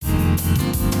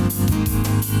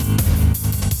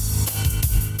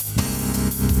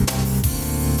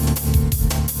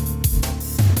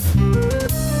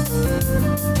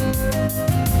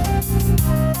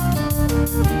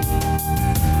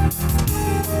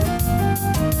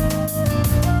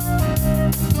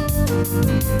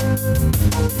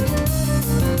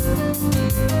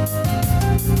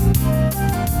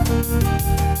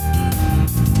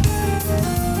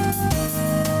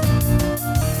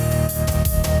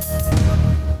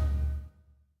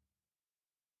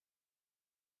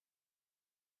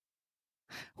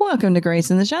Welcome to Grace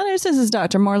in the Shadows. This is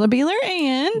Dr. Marla Beeler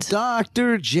and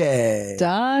Dr. J.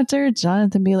 Dr.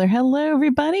 Jonathan Beeler. Hello,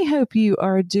 everybody. Hope you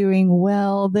are doing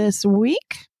well this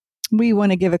week. We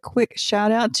want to give a quick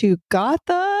shout out to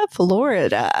Gotha,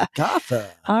 Florida. Gotha.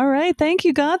 All right. Thank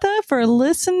you, Gotha, for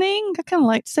listening. I kind of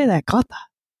like to say that, Gotha.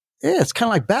 Yeah, it's kind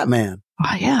of like Batman.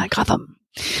 Oh, yeah, Gotham.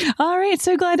 All right.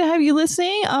 So glad to have you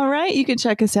listening. All right. You can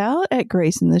check us out at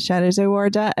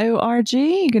graceintheshadowsor.org.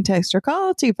 You can text or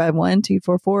call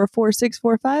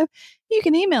 251-244-4645. You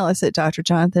can email us at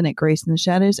drjonathan at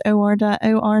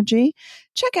graceintheshadowsor.org.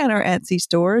 Check out our Etsy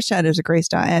store,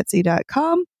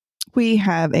 shadowsofgrace.etsy.com. We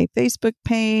have a Facebook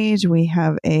page. We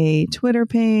have a Twitter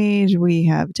page. We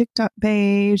have a TikTok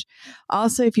page.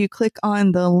 Also, if you click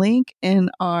on the link in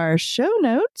our show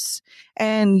notes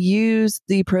and use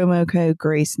the promo code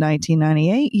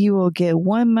GRACE1998, you will get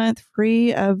 1 month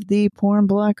free of the porn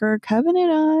blocker Covenant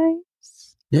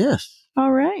Eyes. Yes.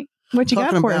 All right. What you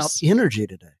Talking got for about us? Energy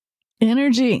today.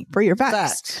 Energy for your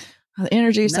facts.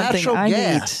 Energy is something Natural I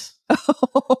gas. need.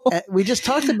 We just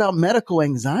talked about medical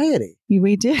anxiety.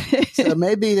 We did. So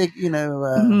maybe, gas.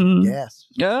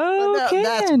 Okay.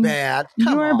 That's bad.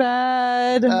 Come You're on.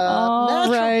 bad. All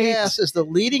natural right. gas is the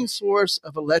leading source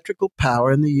of electrical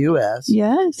power in the U.S.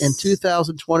 Yes. In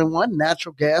 2021,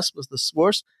 natural gas was the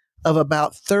source of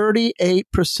about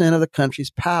 38% of the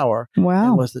country's power.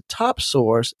 Wow. And was the top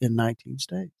source in 19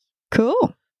 states. Cool.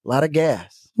 A lot of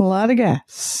gas. A lot of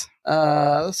gas.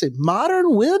 Let's see.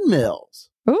 Modern windmills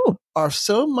Ooh. are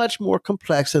so much more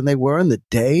complex than they were in the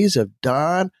days of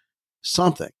Don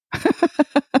something.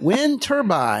 Wind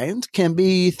turbines can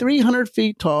be 300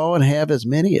 feet tall and have as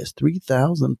many as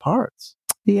 3,000 parts.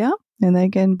 Yeah. And they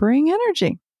can bring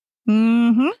energy.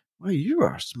 Mm-hmm. Well, you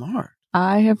are smart.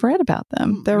 I have read about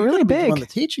them. They're You're really gonna be big. on the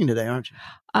teaching today, aren't you?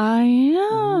 I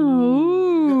am.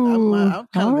 Ooh. I'm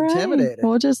kind All of right. intimidated.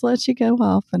 We'll just let you go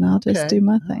off and I'll just Okay. do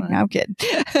my All thing. right. I'm kidding.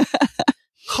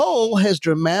 Coal has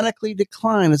dramatically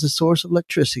declined as a source of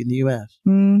electricity in the U.S.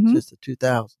 Mm-hmm. since the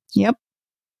 2000s. Yep.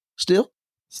 Still,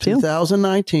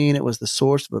 2019, it was the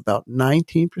source of about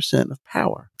 19% of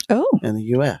power Oh, in the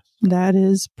U.S. that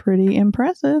is pretty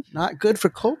impressive. Not good for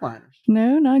coal miners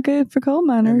No, not good for coal and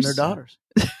miners. their daughters.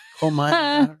 Coal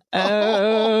miners.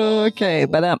 Okay.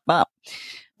 But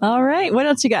all right. What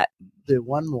else you got? Do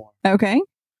one more. Okay.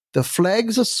 The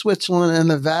flags of Switzerland and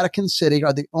the Vatican City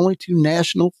are the only two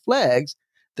national flags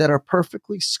that are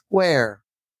perfectly square.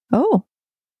 Oh,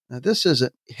 Now, this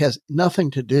has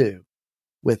nothing to do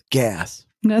with gas.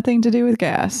 nothing to do with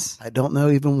gas. I don't know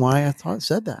even why I thought it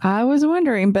said that. I was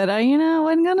wondering, but I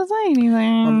wasn't going to say anything.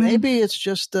 Well, maybe it's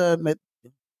just Yeah.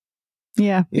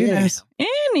 Who Yeah. knows?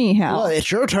 Anyhow. Well, it's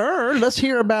your turn. Let's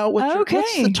hear about what's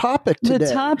the topic today.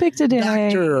 The topic today.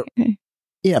 Dr.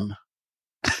 M.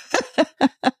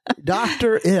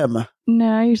 Dr. M.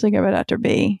 No, I usually go by Dr.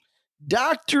 B.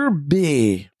 Dr.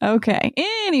 B. Okay.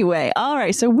 Anyway. All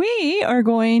right. So we are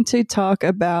going to talk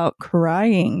about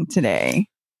crying today.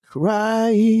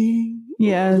 Crying.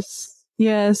 Yes.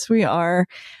 Yes, we are.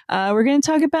 We're going to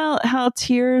talk about how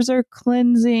tears are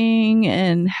cleansing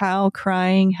and how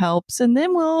crying helps. And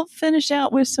then we'll finish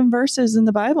out with some verses in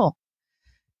the Bible.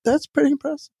 That's pretty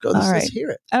impressive. Let's hear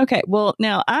it. Okay. Well,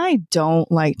 now I don't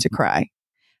like to cry.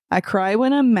 I cry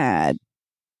when I'm mad.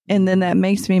 And then that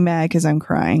makes me mad because I'm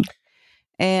crying.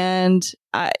 And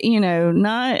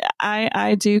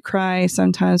I do cry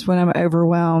sometimes when I'm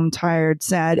overwhelmed, tired,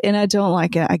 sad, and I don't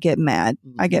like it. I get mad.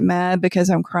 I get mad because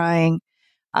I'm crying.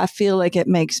 I feel like it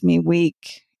makes me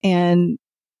weak, and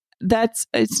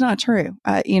it's not true.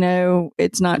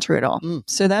 It's not true at all.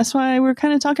 So that's why we're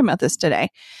kind of talking about this today.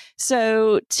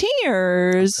 So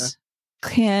tears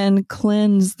can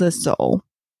cleanse the soul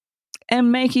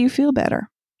and make you feel better.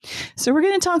 So we're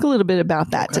going to talk a little bit about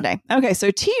that today. Okay,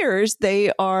 so tears,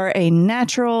 they are a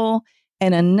natural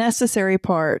and a necessary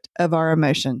part of our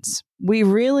emotions. We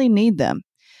really need them.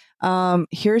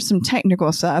 Here's some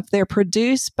technical stuff. They're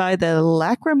produced by the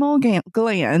lacrimal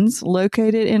glands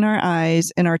located in our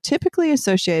eyes and are typically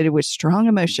associated with strong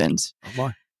emotions. Oh,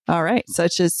 boy. All right,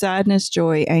 such as sadness,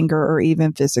 joy, anger, or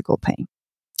even physical pain.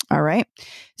 All right.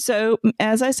 So,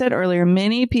 as I said earlier,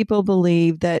 many people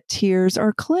believe that tears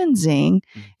are cleansing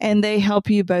and they help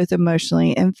you both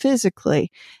emotionally and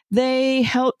physically. They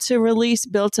help to release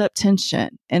built up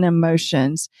tension and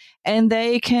emotions, and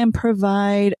they can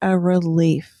provide a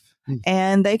relief.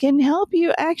 And they can help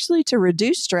you actually to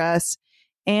reduce stress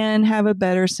and have a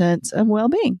better sense of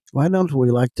well-being. Why don't we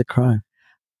like to cry?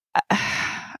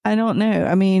 I don't know.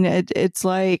 I mean, it's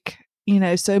like,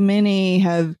 so many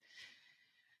have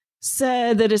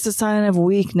said that it's a sign of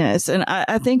weakness. And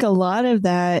I think a lot of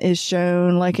that is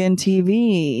shown like in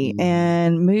TV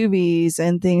and movies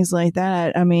and things like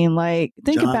that. I mean, like,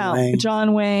 think about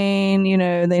John Wayne,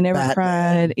 they never Batman.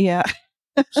 cried. Yeah.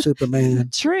 Superman.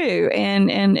 True.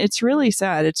 And it's really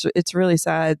sad. It's really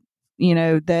sad,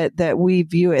 that we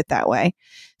view it that way.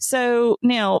 So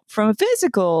now from a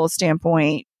physical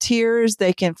standpoint, tears,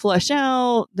 they can flush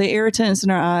out the irritants in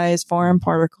our eyes, foreign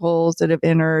particles that have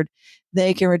entered.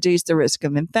 They can reduce the risk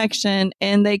of infection,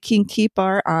 and they can keep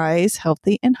our eyes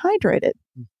healthy and hydrated.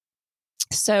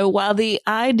 So while the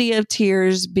idea of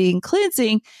tears being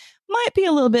cleansing might be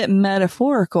a little bit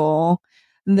metaphorical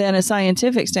than a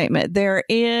scientific statement, there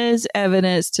is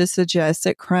evidence to suggest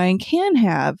that crying can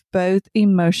have both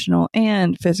emotional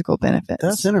and physical benefits.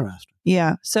 That's interesting.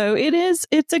 Yeah. So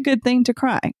it's a good thing to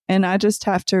cry. And I just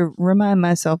have to remind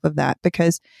myself of that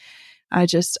because I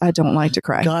don't like to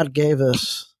cry. God gave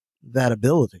us that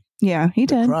ability. Yeah, he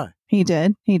did. Cry. He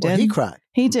did. Well, he cried.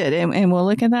 He did. And we'll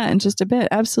look at that in just a bit.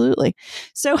 Absolutely.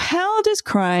 So how does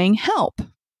crying help?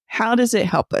 How does it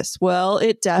help us? Well,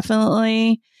 it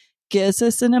definitely gives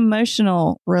us an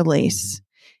emotional release.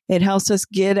 It helps us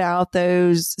get out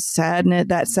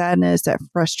that sadness, that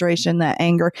frustration, that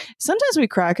anger. Sometimes we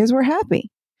cry because we're happy.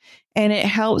 And it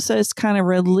helps us kind of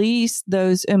release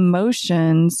those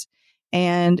emotions,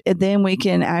 and then we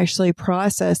can actually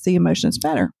process the emotions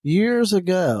better. Years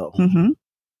ago,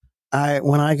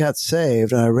 when I got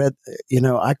saved, I read,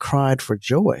 I cried for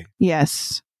joy.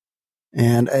 Yes.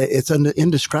 And it's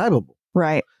indescribable.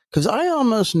 Right. Because I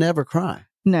almost never cry.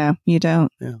 No, you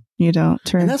don't. Yeah. You don't.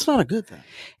 True. And that's not a good thing.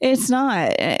 It's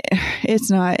not. It's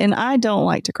not. And I don't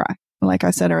like to cry. Like I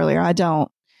said earlier, I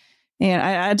don't. And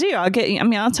I do.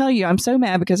 I'll tell you, I'm so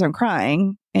mad because I'm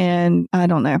crying, and I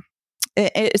don't know.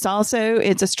 It's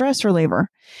a stress reliever.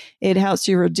 It helps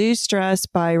you reduce stress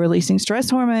by releasing stress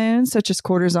hormones such as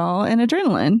cortisol and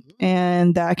adrenaline,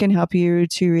 and that can help you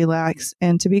to relax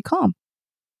and to be calm.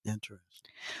 Interesting.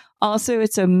 Also,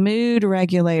 it's a mood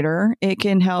regulator. It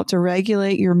can help to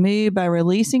regulate your mood by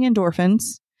releasing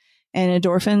endorphins. And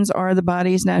endorphins are the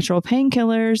body's natural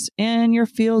painkillers and your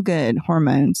feel-good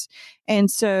hormones.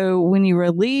 And so when you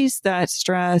release that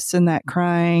stress and that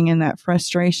crying and that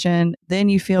frustration, then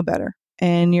you feel better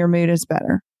and your mood is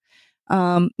better.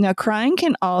 Now, crying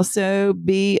can also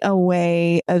be a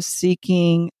way of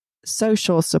seeking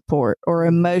social support or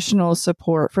emotional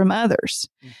support from others.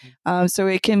 So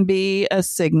it can be a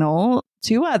signal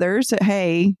to others that,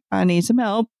 hey, I need some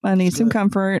help. I need some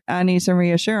comfort. I need some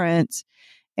reassurance.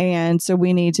 And so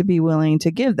we need to be willing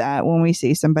to give that when we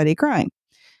see somebody crying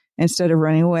instead of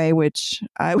running away, which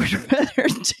I would rather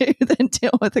do than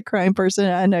deal with a crying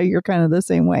person. I know you're kind of the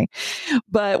same way,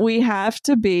 but we have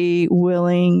to be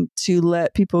willing to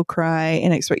let people cry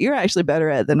and expect. You're actually better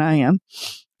at it than I am.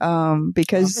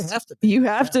 Because you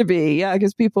have to be. Yeah,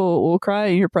 because people will cry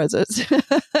in your presence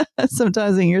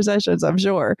sometimes in your sessions, I'm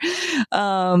sure.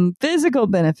 Physical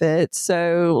benefits.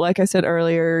 So like I said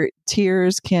earlier,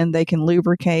 tears can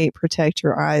lubricate, protect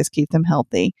your eyes, keep them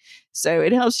healthy. So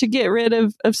it helps you get rid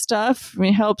of stuff.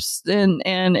 It helps and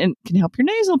can help your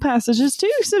nasal passages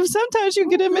too. So sometimes you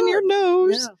get them in your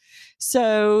nose. Yeah.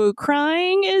 So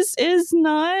crying is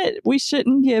not, we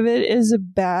shouldn't give it as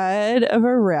bad of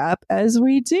a rap as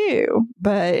we do.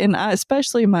 But, and I,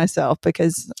 especially myself,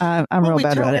 because I'm real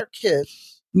bad at it. Our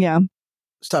kids,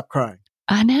 stop crying.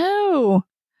 I know.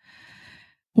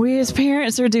 We as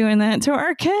parents are doing that to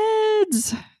our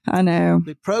kids. I know.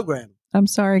 We program. I'm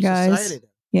sorry, guys. Society.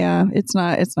 Yeah, it's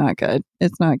not good.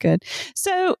 It's not good.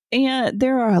 So, and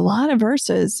there are a lot of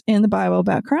verses in the Bible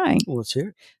about crying. Well, let's hear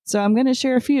it. So I'm going to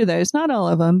share a few of those, not all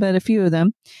of them, but a few of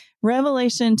them.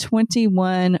 Revelation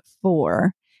 21:4,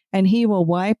 and he will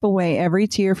wipe away every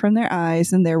tear from their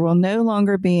eyes, and there will no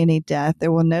longer be any death.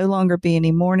 There will no longer be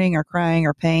any mourning or crying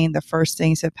or pain. The first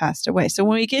things have passed away. So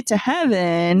when we get to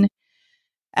heaven,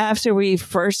 after we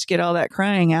first get all that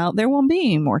crying out, there won't be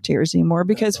any more tears anymore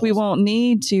because we won't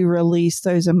need to release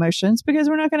those emotions because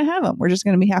we're not going to have them. We're just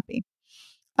going to be happy.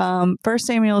 1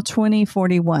 Samuel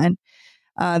 20:41.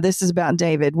 This is about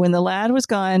David. When the lad was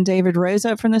gone, David rose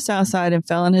up from the south side and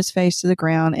fell on his face to the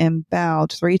ground and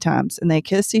bowed 3 times. And they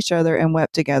kissed each other and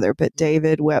wept together. But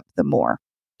David wept the more.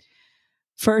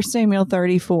 1 Samuel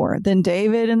 34. Then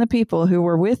David and the people who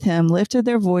were with him lifted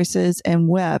their voices and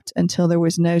wept until there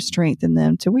was no strength in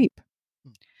them to weep.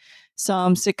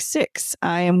 Psalm 6:6.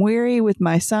 I am weary with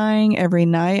my sighing. Every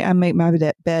night I make my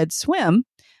bed swim.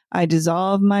 I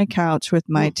dissolve my couch with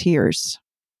my tears.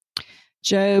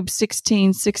 Job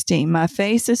 16:16. My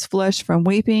face is flushed from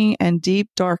weeping, and deep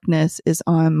darkness is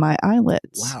on my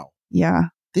eyelids. Wow. Yeah.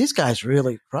 These guys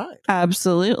really cried.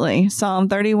 Absolutely. Psalm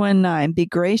 31:9. Be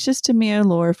gracious to me, O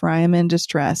Lord, for I am in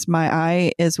distress. My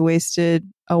eye is wasted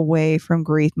away from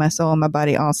grief, my soul and my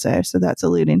body also. So that's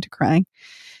alluding to crying.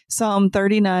 Psalm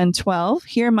 39:12.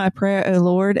 Hear my prayer, O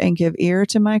Lord, and give ear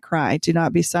to my cry. Do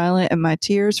not be silent at my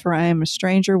tears, for I am a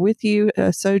stranger with you,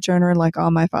 a sojourner like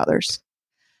all my fathers.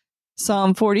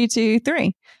 Psalm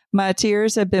 42:3. My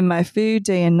tears have been my food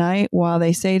day and night, while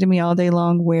they say to me all day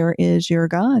long, where is your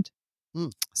God?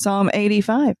 Psalm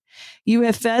 85. You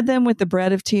have fed them with the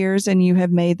bread of tears, and you have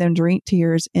made them drink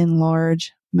tears in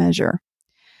large measure.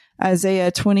 Isaiah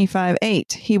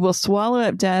 25:8. He will swallow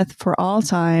up death for all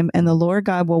time, and the Lord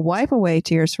God will wipe away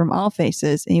tears from all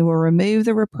faces, and he will remove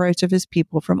the reproach of his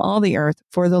people from all the earth,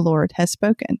 for the Lord has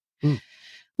spoken.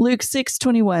 Luke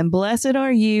 6:21. Blessed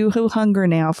are you who hunger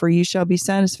now, for you shall be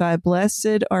satisfied.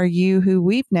 Blessed are you who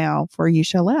weep now, for you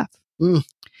shall laugh.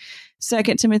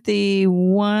 2 Timothy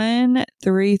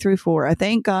 1:3-4. I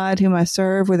thank God whom I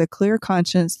serve with a clear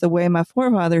conscience the way my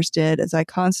forefathers did, as I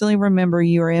constantly remember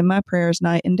you are in my prayers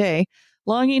night and day,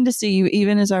 longing to see you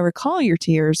even as I recall your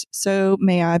tears, so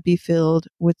may I be filled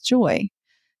with joy.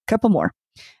 Couple more.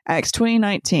 Acts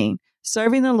 20:19.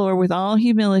 Serving the Lord with all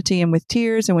humility and with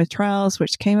tears and with trials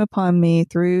which came upon me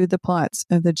through the plots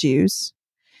of the Jews.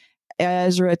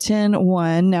 Ezra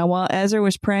 10:1. Now while Ezra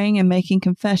was praying and making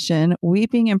confession,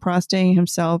 weeping and prostrating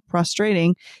himself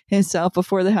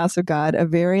before the house of God, a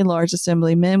very large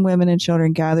assembly, men, women, and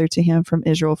children gathered to him from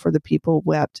Israel, for the people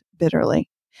wept bitterly.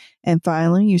 And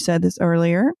finally, you said this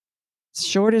earlier,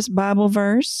 shortest Bible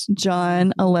verse,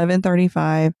 John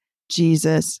 11:35,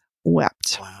 Jesus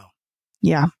wept. Wow.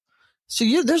 Yeah. So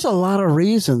there's a lot of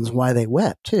reasons why they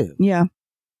wept too. Yeah.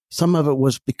 Some of it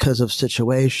was because of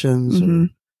situations or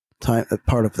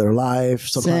part of their life.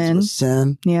 Sometimes it was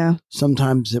sin. Yeah.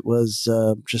 Sometimes it was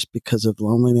just because of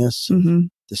loneliness,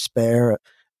 despair.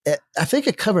 I think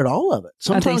it covered all of it.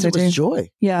 Sometimes it was joy.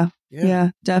 Yeah,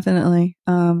 definitely.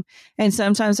 And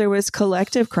sometimes there was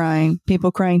collective crying,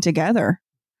 people crying together,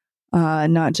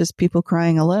 not just people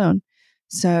crying alone.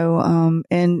 So,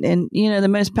 and you know, the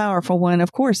most powerful one,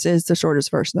 of course, is the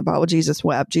shortest verse in the Bible. Jesus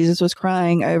wept. Jesus was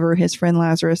crying over his friend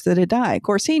Lazarus that had died. Of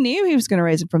course, he knew he was going to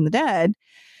raise him from the dead,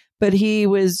 but he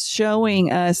was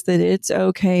showing us that it's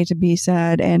okay to be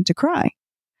sad and to cry.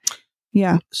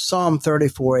 Yeah. Psalm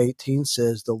 34:18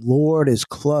 says, the Lord is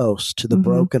close to the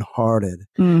brokenhearted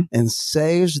and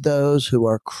saves those who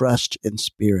are crushed in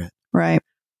spirit. Right.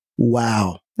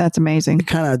 Wow. That's amazing. It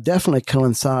kind of definitely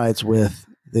coincides with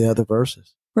the other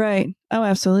verses. Right. Oh,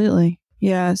 absolutely.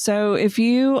 Yeah. So if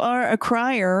you are a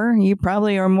crier, you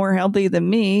probably are more healthy than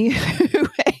me who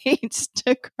hates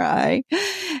to cry.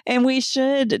 And we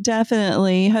should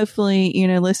definitely, hopefully, you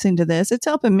know, listen to this. It's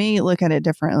helping me look at it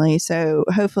differently. So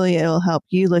hopefully it'll help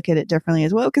you look at it differently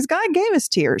as well, because God gave us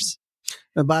tears.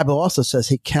 The Bible also says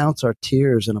he counts our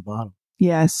tears in a bottle.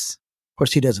 Yes. Of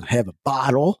course, he doesn't have a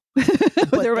bottle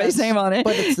with everybody's name on it.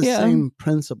 But it's the same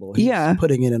principle. He's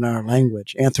putting it in our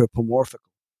language, anthropomorphical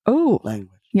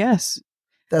language. Yes.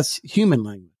 That's human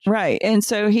language. Right. And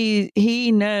so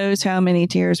he knows how many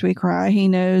tears we cry. He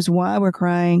knows why we're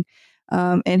crying.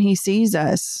 And he sees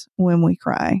us when we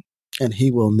cry. And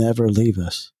he will never leave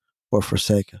us or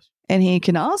forsake us. And he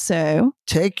can also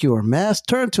take your mess,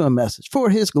 turn to a message for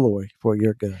his glory, for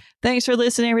your good. Thanks for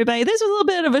listening, everybody. This was a little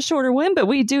bit of a shorter one, but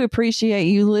we do appreciate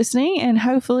you listening. And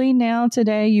hopefully now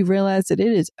today you realize that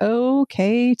it is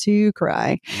okay to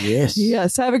cry. Yes.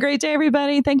 Yes. Have a great day,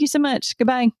 everybody. Thank you so much.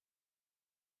 Goodbye.